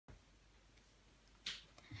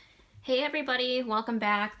Hey everybody, welcome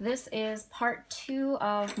back. This is part 2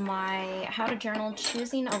 of my How to Journal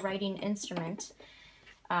Choosing a Writing Instrument.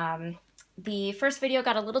 The first video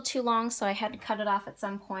got a little too long, so I had to cut it off at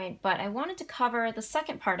some point, but I wanted to cover the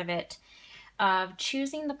second part of it, of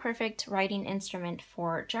choosing the perfect writing instrument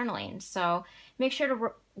for journaling. So make sure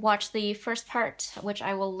to watch the first part, which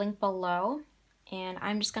I will link below, and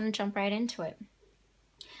I'm just going to jump right into it.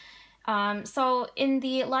 So in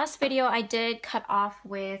the last video, I did cut off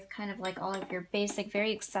with kind of like all of your basic,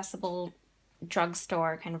 very accessible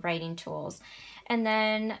drugstore kind of writing tools. And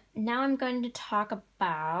then now I'm going to talk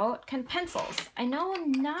about kind of pencils. I know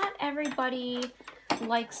not everybody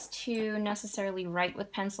likes to necessarily write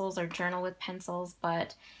with pencils or journal with pencils,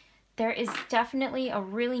 but there is definitely a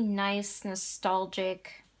really nice,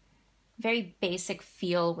 nostalgic, very basic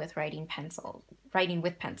feel with writing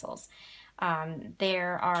with pencils.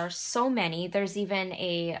 There are so many. There's even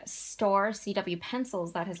a store, CW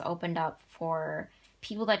Pencils, that has opened up for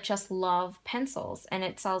people that just love pencils, and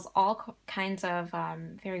it sells all kinds of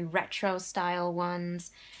very retro style ones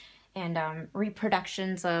and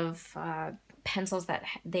reproductions of pencils that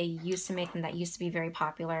they used to make and that used to be very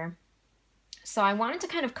popular. So I wanted to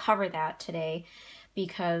kind of cover that today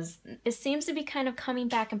because it seems to be kind of coming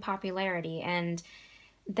back in popularity, and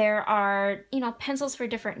there are, pencils for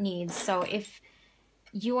different needs. So if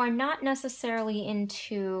you are not necessarily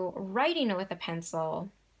into writing with a pencil,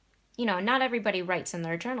 not everybody writes in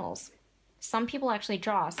their journals. Some people actually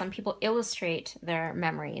draw, some people illustrate their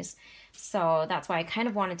memories. So that's why I kind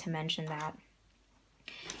of wanted to mention that.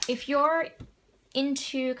 If you're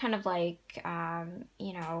into kind of like,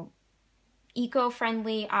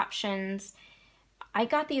 eco-friendly options, I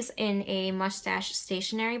got these in a mustache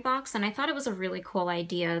stationery box, and I thought it was a really cool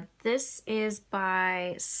idea. This is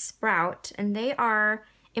by Sprout, and they are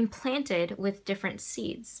implanted with different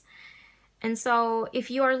seeds. And so if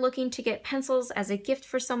you are looking to get pencils as a gift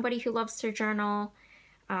for somebody who loves to journal,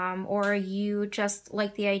 or you just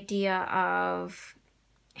like the idea of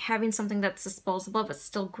having something that's disposable but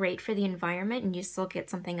still great for the environment and you still get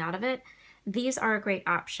something out of it, these are a great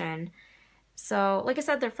option. So like I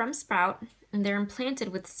said, they're from Sprout and they're implanted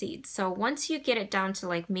with seeds. So once you get it down to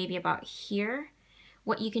like maybe about here,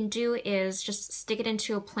 what you can do is just stick it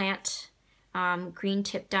into a plant, green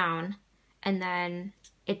tip down, and then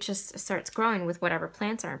it just starts growing with whatever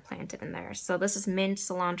plants are implanted in there. So this is mint,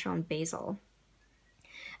 cilantro, and basil.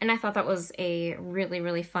 And I thought that was a really,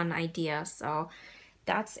 really fun idea. So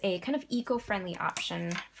that's a kind of eco-friendly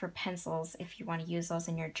option for pencils if you want to use those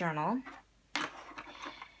in your journal.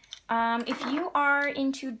 If you are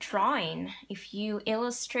into drawing, if you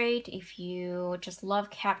illustrate, if you just love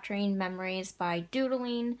capturing memories by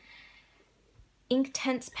doodling,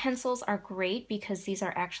 Inktense pencils are great because these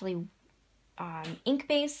are actually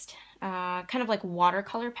ink-based, kind of like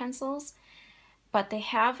watercolor pencils, but they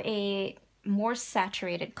have a more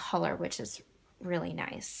saturated color, which is really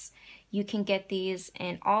nice. You can get these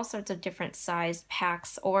in all sorts of different sized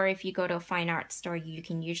packs, or if you go to a fine art store, you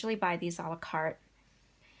can usually buy these a la carte.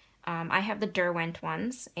 I have the Derwent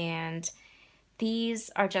ones, and these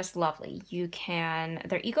are just lovely.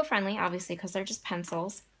 They're eco-friendly, obviously, because they're just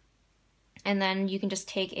pencils. And then you can just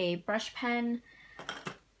take a brush pen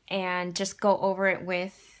and just go over it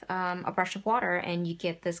with a brush of water, and you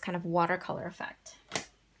get this kind of watercolor effect.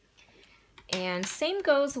 And same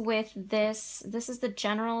goes with this. This is the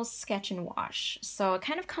General Sketch and Wash. So it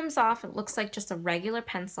kind of comes off, it looks like just a regular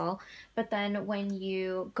pencil, but then when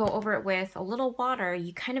you go over it with a little water,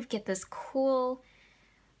 you kind of get this cool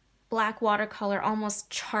black watercolor, almost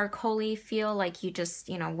charcoal-y feel, like you just,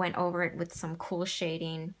 went over it with some cool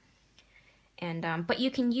shading. And but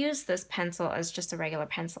you can use this pencil as just a regular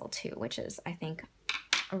pencil too, which is, I think,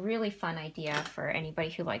 a really fun idea for anybody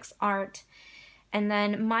who likes art. And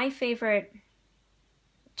then my favorite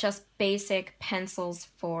just basic pencils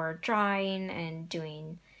for drawing and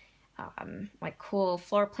doing like cool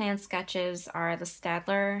floor plan sketches are the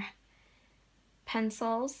Staedtler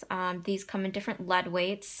pencils. These come in different lead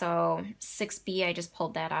weights, so 6B, I just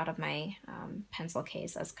pulled that out of my pencil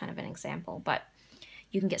case as kind of an example, but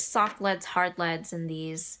you can get soft leads, hard leads in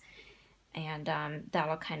these, and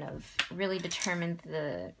that'll kind of really determine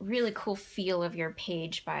the really cool feel of your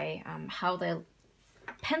page by how the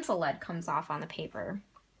pencil lead comes off on the paper.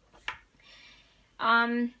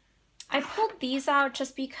 I pulled these out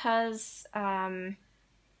just because I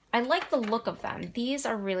like the look of them. These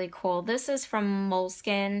are really cool. This is from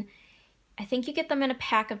Moleskine. I think you get them in a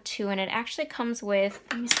pack of 2, and it actually comes with,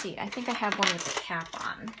 let me see, I think I have one with the cap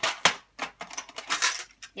on.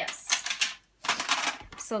 Yes.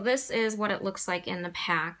 So this is what it looks like in the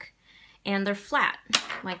pack. and they're flat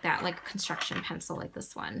like that, like a construction pencil like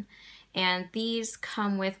this one. And these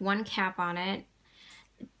come with one cap on it.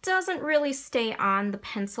 It doesn't really stay on the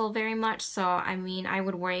pencil very much, so I mean, I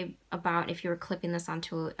would worry about if you were clipping this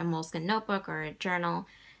onto a moleskin notebook or a journal,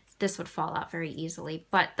 this would fall out very easily.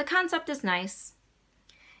 But the concept is nice.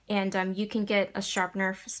 And you can get a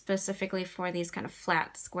sharpener specifically for these kind of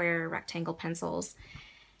flat, square, rectangle pencils.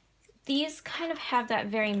 These kind of have that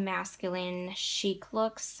very masculine, chic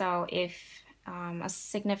look, so if a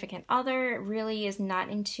significant other really is not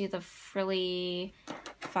into the frilly,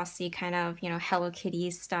 fussy kind of, you know, Hello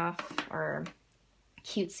Kitty stuff or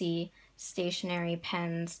cutesy stationery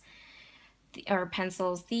pens or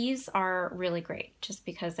pencils, these are really great just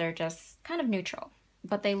because they're just kind of neutral,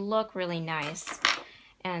 but they look really nice.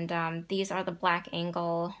 And these are the black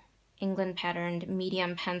angle England patterned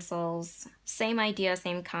medium pencils. Same idea,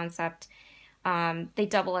 same concept. They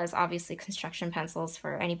double as obviously construction pencils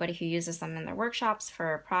for anybody who uses them in their workshops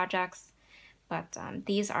for projects. But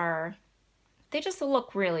they just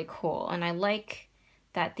look really cool. And I like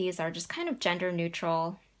that these are just kind of gender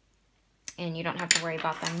neutral and you don't have to worry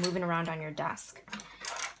about them moving around on your desk.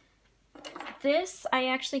 This I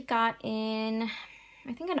actually got in,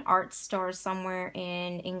 I think, an art store somewhere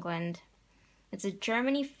in England. It's a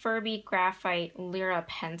Germany Ferby Graphite Lyra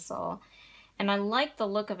pencil. And I like the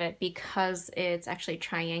look of it because it's actually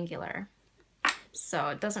triangular. So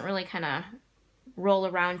it doesn't really kind of roll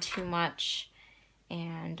around too much.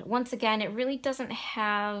 And once again, it really doesn't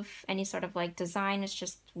have any sort of like design. It's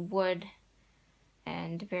just wood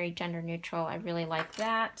and very gender neutral. I really like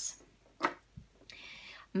that.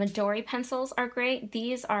 Midori pencils are great.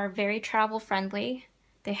 These are very travel friendly.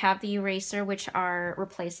 They have the eraser, which are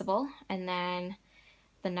replaceable, and then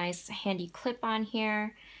the nice handy clip on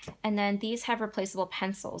here. And then these have replaceable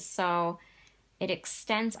pencils, so it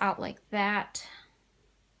extends out like that,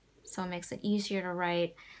 so it makes it easier to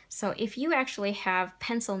write. So if you actually have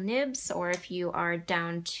pencil nibs, or if you are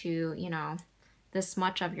down to, you know, this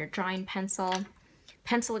much of your drawing pencil,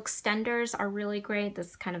 pencil extenders are really great. This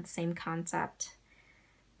is kind of the same concept,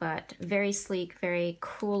 but very sleek, very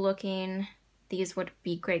cool looking. These would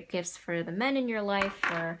be great gifts for the men in your life,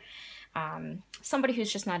 or somebody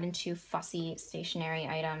who's just not into fussy stationery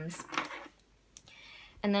items.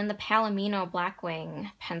 And then the Palomino Blackwing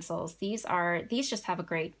pencils. These just have a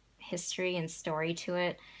great history and story to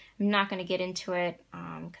it. I'm not going to get into it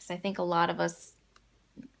because I think a lot of us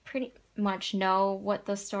pretty much know what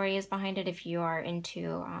the story is behind it if you are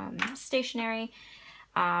into stationery.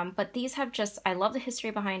 But these have just, I love the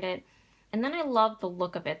history behind it. And then I love the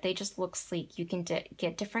look of it. They just look sleek. You can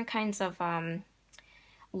get different kinds of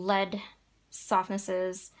lead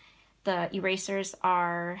softnesses. The erasers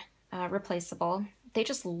are replaceable. They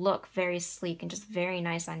just look very sleek and just very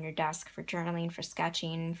nice on your desk for journaling, for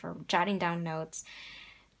sketching, for jotting down notes.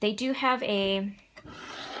 They do have a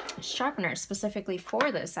sharpener specifically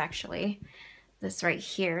for this, actually. This right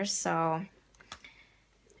here. So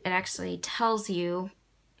it actually tells you,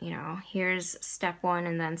 you know, here's step 1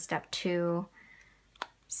 and then step 2.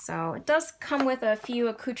 So it does come with a few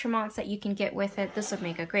accoutrements that you can get with it. This would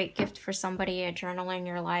make a great gift for somebody, a journaler in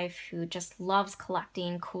your life who just loves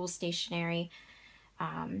collecting cool stationery.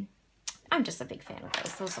 I'm just a big fan of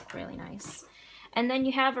those. Those look really nice. And then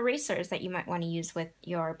you have erasers that you might want to use with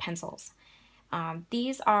your pencils.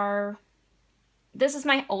 This is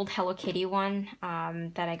my old Hello Kitty one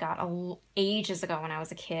that I got ages ago when I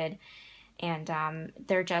was a kid. And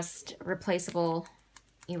they're just replaceable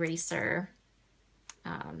eraser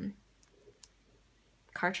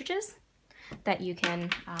cartridges that you can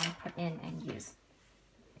put in and use.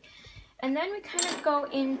 And then we kind of go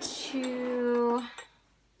into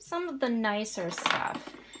some of the nicer stuff.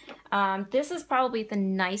 This is probably the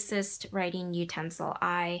nicest writing utensil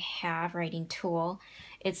I have, writing tool.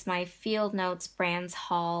 It's my Field Notes Brands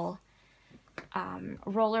Hall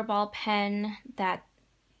rollerball pen that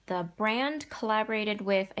the brand collaborated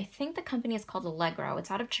with, I think the company is called Allegro.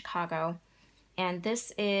 It's out of Chicago. And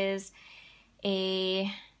this is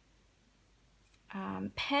a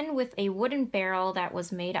pen with a wooden barrel that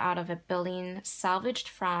was made out of a building salvaged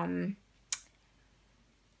from,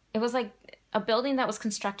 it was like a building that was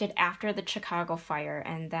constructed after the Chicago fire,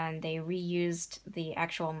 and then they reused the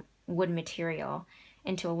actual wood material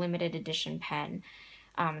into a limited edition pen.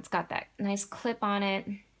 It's got that nice clip on it.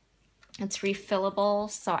 It's refillable,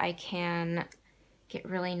 so I can get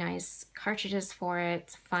really nice cartridges for it.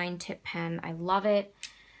 It's a fine tip pen. I love it.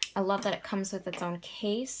 I love that it comes with its own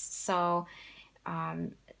case. So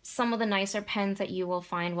some of the nicer pens that you will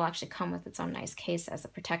find will actually come with its own nice case as a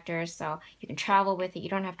protector, so you can travel with it. You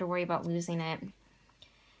don't have to worry about losing it.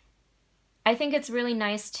 I think it's really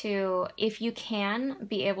nice to, if you can,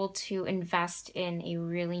 be able to invest in a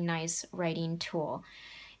really nice writing tool.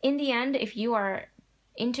 In the end, if you are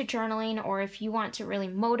into journaling or if you want to really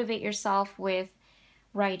motivate yourself with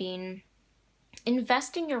writing,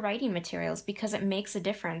 invest in your writing materials because it makes a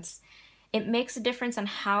difference. It makes a difference on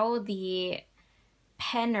how the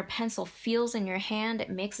pen or pencil feels in your hand. It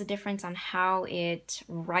makes a difference on how it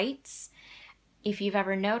writes. If you've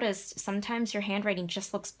ever noticed, sometimes your handwriting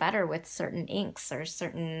just looks better with certain inks or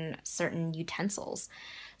certain utensils.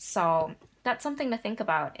 So that's something to think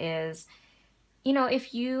about is, you know,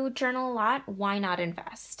 if you journal a lot, why not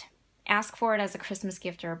invest? Ask for it as a Christmas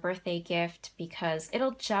gift or a birthday gift because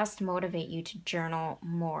it'll just motivate you to journal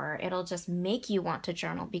more. It'll just make you want to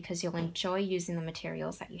journal because you'll enjoy using the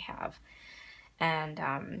materials that you have.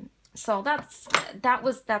 And so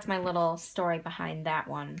that's my little story behind that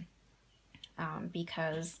one.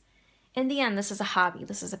 Because in the end, this is a hobby,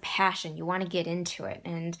 this is a passion, you want to get into it.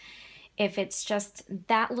 And if it's just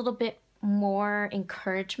that little bit more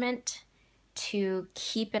encouragement to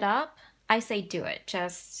keep it up, I say do it.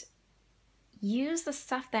 Just use the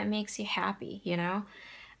stuff that makes you happy, you know?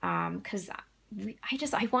 Because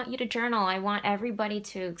I want you to journal. I want everybody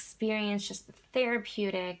to experience just the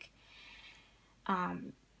therapeutic,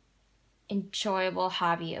 enjoyable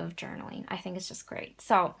hobby of journaling. I think it's just great.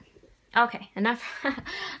 So okay, enough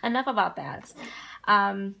about that.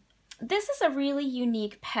 This is a really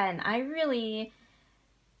unique pen. I really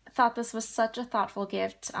thought this was such a thoughtful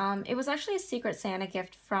gift. It was actually a Secret Santa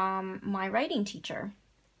gift from my writing teacher.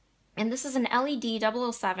 And this is an LED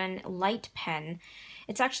 007 light pen.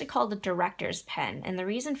 It's actually called the director's pen. And the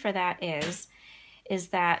reason for that is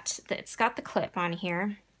that it's got the clip on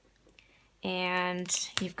here. And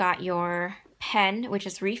you've got your pen, which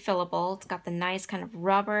is refillable. It's got the nice kind of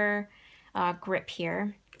rubber grip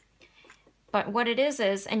here. But what it is,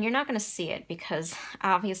 and you're not going to see it because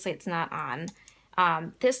obviously it's not on,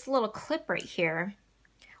 this little clip right here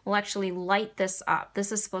will actually light this up.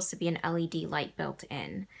 This is supposed to be an LED light built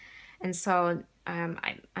in. And so I'm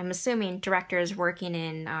assuming directors working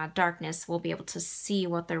in darkness will be able to see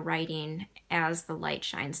what they're writing as the light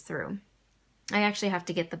shines through. I actually have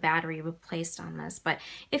to get the battery replaced on this, but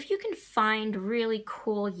if you can find really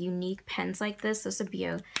cool, unique pens like this would be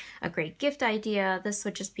a great gift idea. This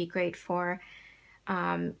would just be great for,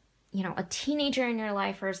 you know, a teenager in your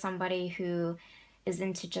life or somebody who is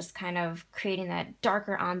into just kind of creating that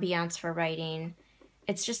darker ambiance for writing.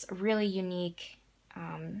 It's just really unique,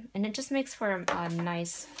 and it just makes for a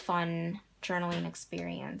nice, fun journaling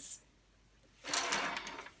experience.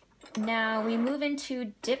 Now we move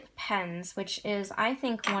into dip pens, which is, I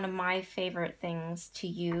think, one of my favorite things to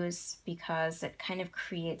use because it kind of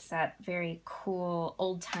creates that very cool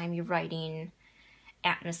old-timey writing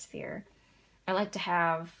atmosphere. I like to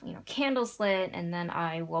have, you know, candles lit, and then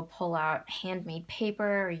I will pull out handmade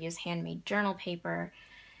paper or use handmade journal paper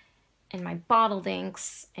and my bottled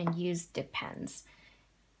inks and use dip pens.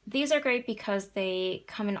 These are great because they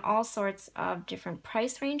come in all sorts of different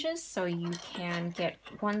price ranges, so you can get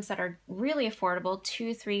ones that are really affordable,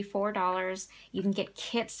 $2, $3, $4. You can get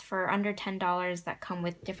kits for under $10 that come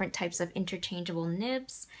with different types of interchangeable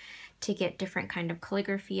nibs to get different kind of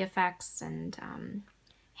calligraphy effects and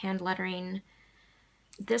hand lettering.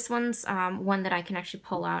 This one's one that I can actually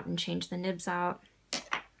pull out and change the nibs out.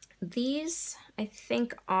 These, I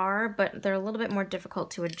think, are, but they're a little bit more difficult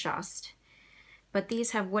to adjust. But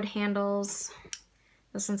these have wood handles.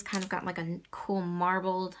 This one's kind of got like a cool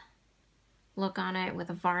marbled look on it with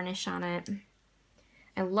a varnish on it.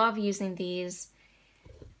 I love using these.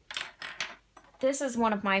 This is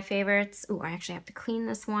one of my favorites. Ooh, I actually have to clean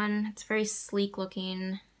this one. It's very sleek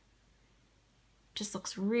looking. Just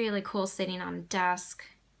looks really cool sitting on a desk.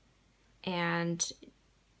 And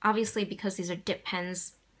obviously, because these are dip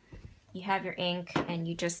pens, you have your ink and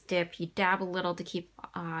you just dip, you dab a little to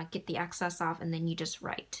get the excess off, and then you just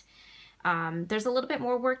write. There's a little bit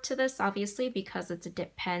more work to this, obviously, because it's a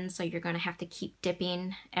dip pen, so you're going to have to keep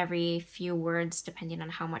dipping every few words depending on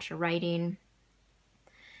how much you're writing.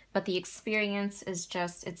 But the experience is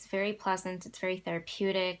just, it's very pleasant, it's very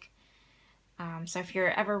therapeutic. So if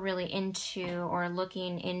you're ever really into or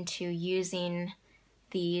looking into using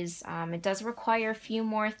these, it does require a few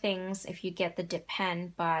more things if you get the dip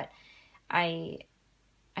pen, but I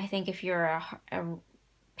think if you're a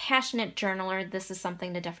passionate journaler, this is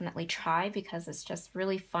something to definitely try because it's just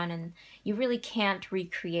really fun, and you really can't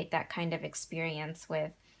recreate that kind of experience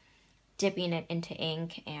with dipping it into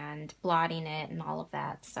ink and blotting it and all of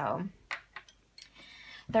that. So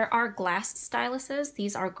there are glass styluses.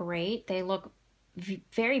 These are great. They look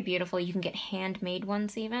very beautiful. You can get handmade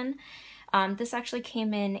ones even. This actually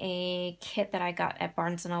came in a kit that I got at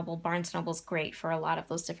Barnes & Noble. Barnes & Noble's great for a lot of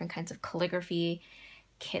those different kinds of calligraphy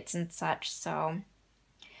kits and such. So,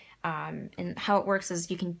 and how it works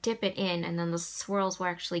is you can dip it in and then the swirls will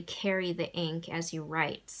actually carry the ink as you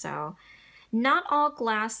write. So not all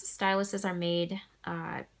glass styluses are made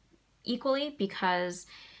equally, because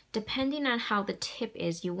depending on how the tip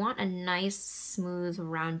is, you want a nice, smooth,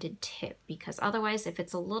 rounded tip, because otherwise if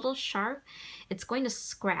it's a little sharp, it's going to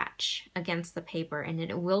scratch against the paper and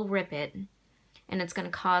it will rip it, and it's going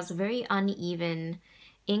to cause very uneven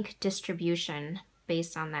ink distribution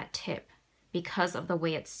based on that tip because of the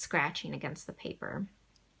way it's scratching against the paper.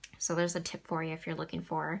 So there's a tip for you if you're looking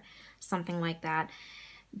for something like that.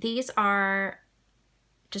 These are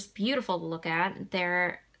just beautiful to look at.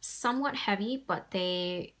 They're somewhat heavy, but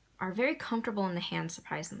they are very comfortable in the hand,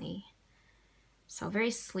 surprisingly. So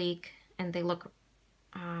very sleek, and they look,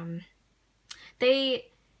 they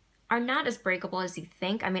are not as breakable as you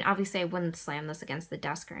think. I mean, obviously I wouldn't slam this against the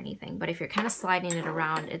desk or anything, but if you're kind of sliding it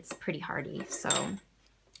around, it's pretty hardy. So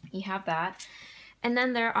you have that. And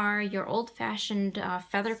then there are your old-fashioned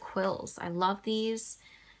feather quills. I love these.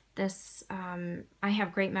 This, I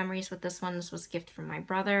have great memories with this one. This was a gift from my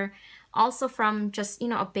brother. Also from just, you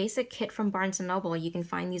know, a basic kit from Barnes & Noble. You can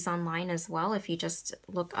find these online as well if you just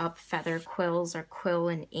look up feather quills or quill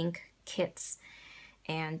and ink kits.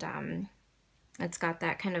 And it's got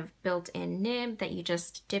that kind of built-in nib that you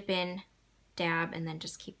just dip in, dab, and then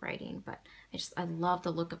just keep writing. But I love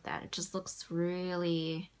the look of that. It just looks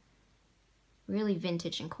really, really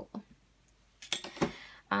vintage and cool.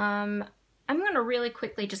 I'm going to really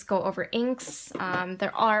quickly just go over inks.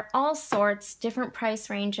 There are all sorts, different price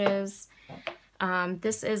ranges.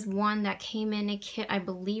 This is one that came in a kit, I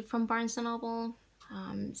believe, from Barnes & Noble.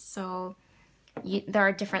 There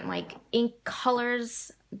are different like ink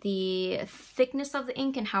colors, the thickness of the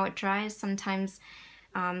ink and how it dries. Sometimes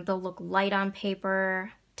they'll look light on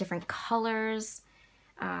paper, different colors.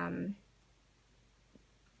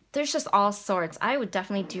 There's just all sorts. I would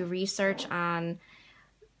definitely do research on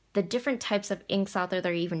the different types of inks out there that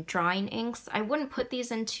are even drawing inks. I wouldn't put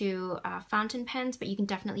these into fountain pens, but you can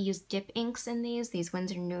definitely use dip inks in these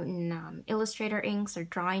Winsor Newton Illustrator inks or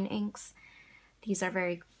drawing inks. These are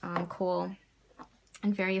very cool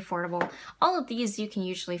and very affordable. All of these you can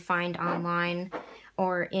usually find online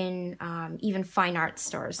or in even fine art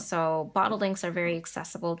stores. So bottled inks are very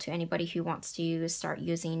accessible to anybody who wants to start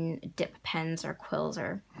using dip pens or quills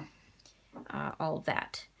or all of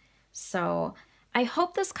that. So I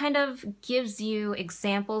hope this kind of gives you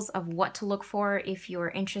examples of what to look for if you're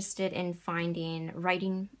interested in finding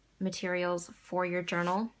writing materials for your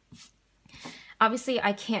journal. Obviously,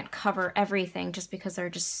 I can't cover everything just because there are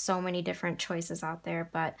just so many different choices out there,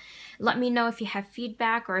 but let me know if you have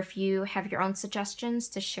feedback or if you have your own suggestions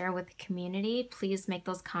to share with the community. Please make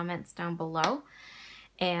those comments down below.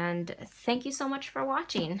 And thank you so much for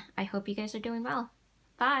watching. I hope you guys are doing well.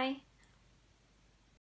 Bye!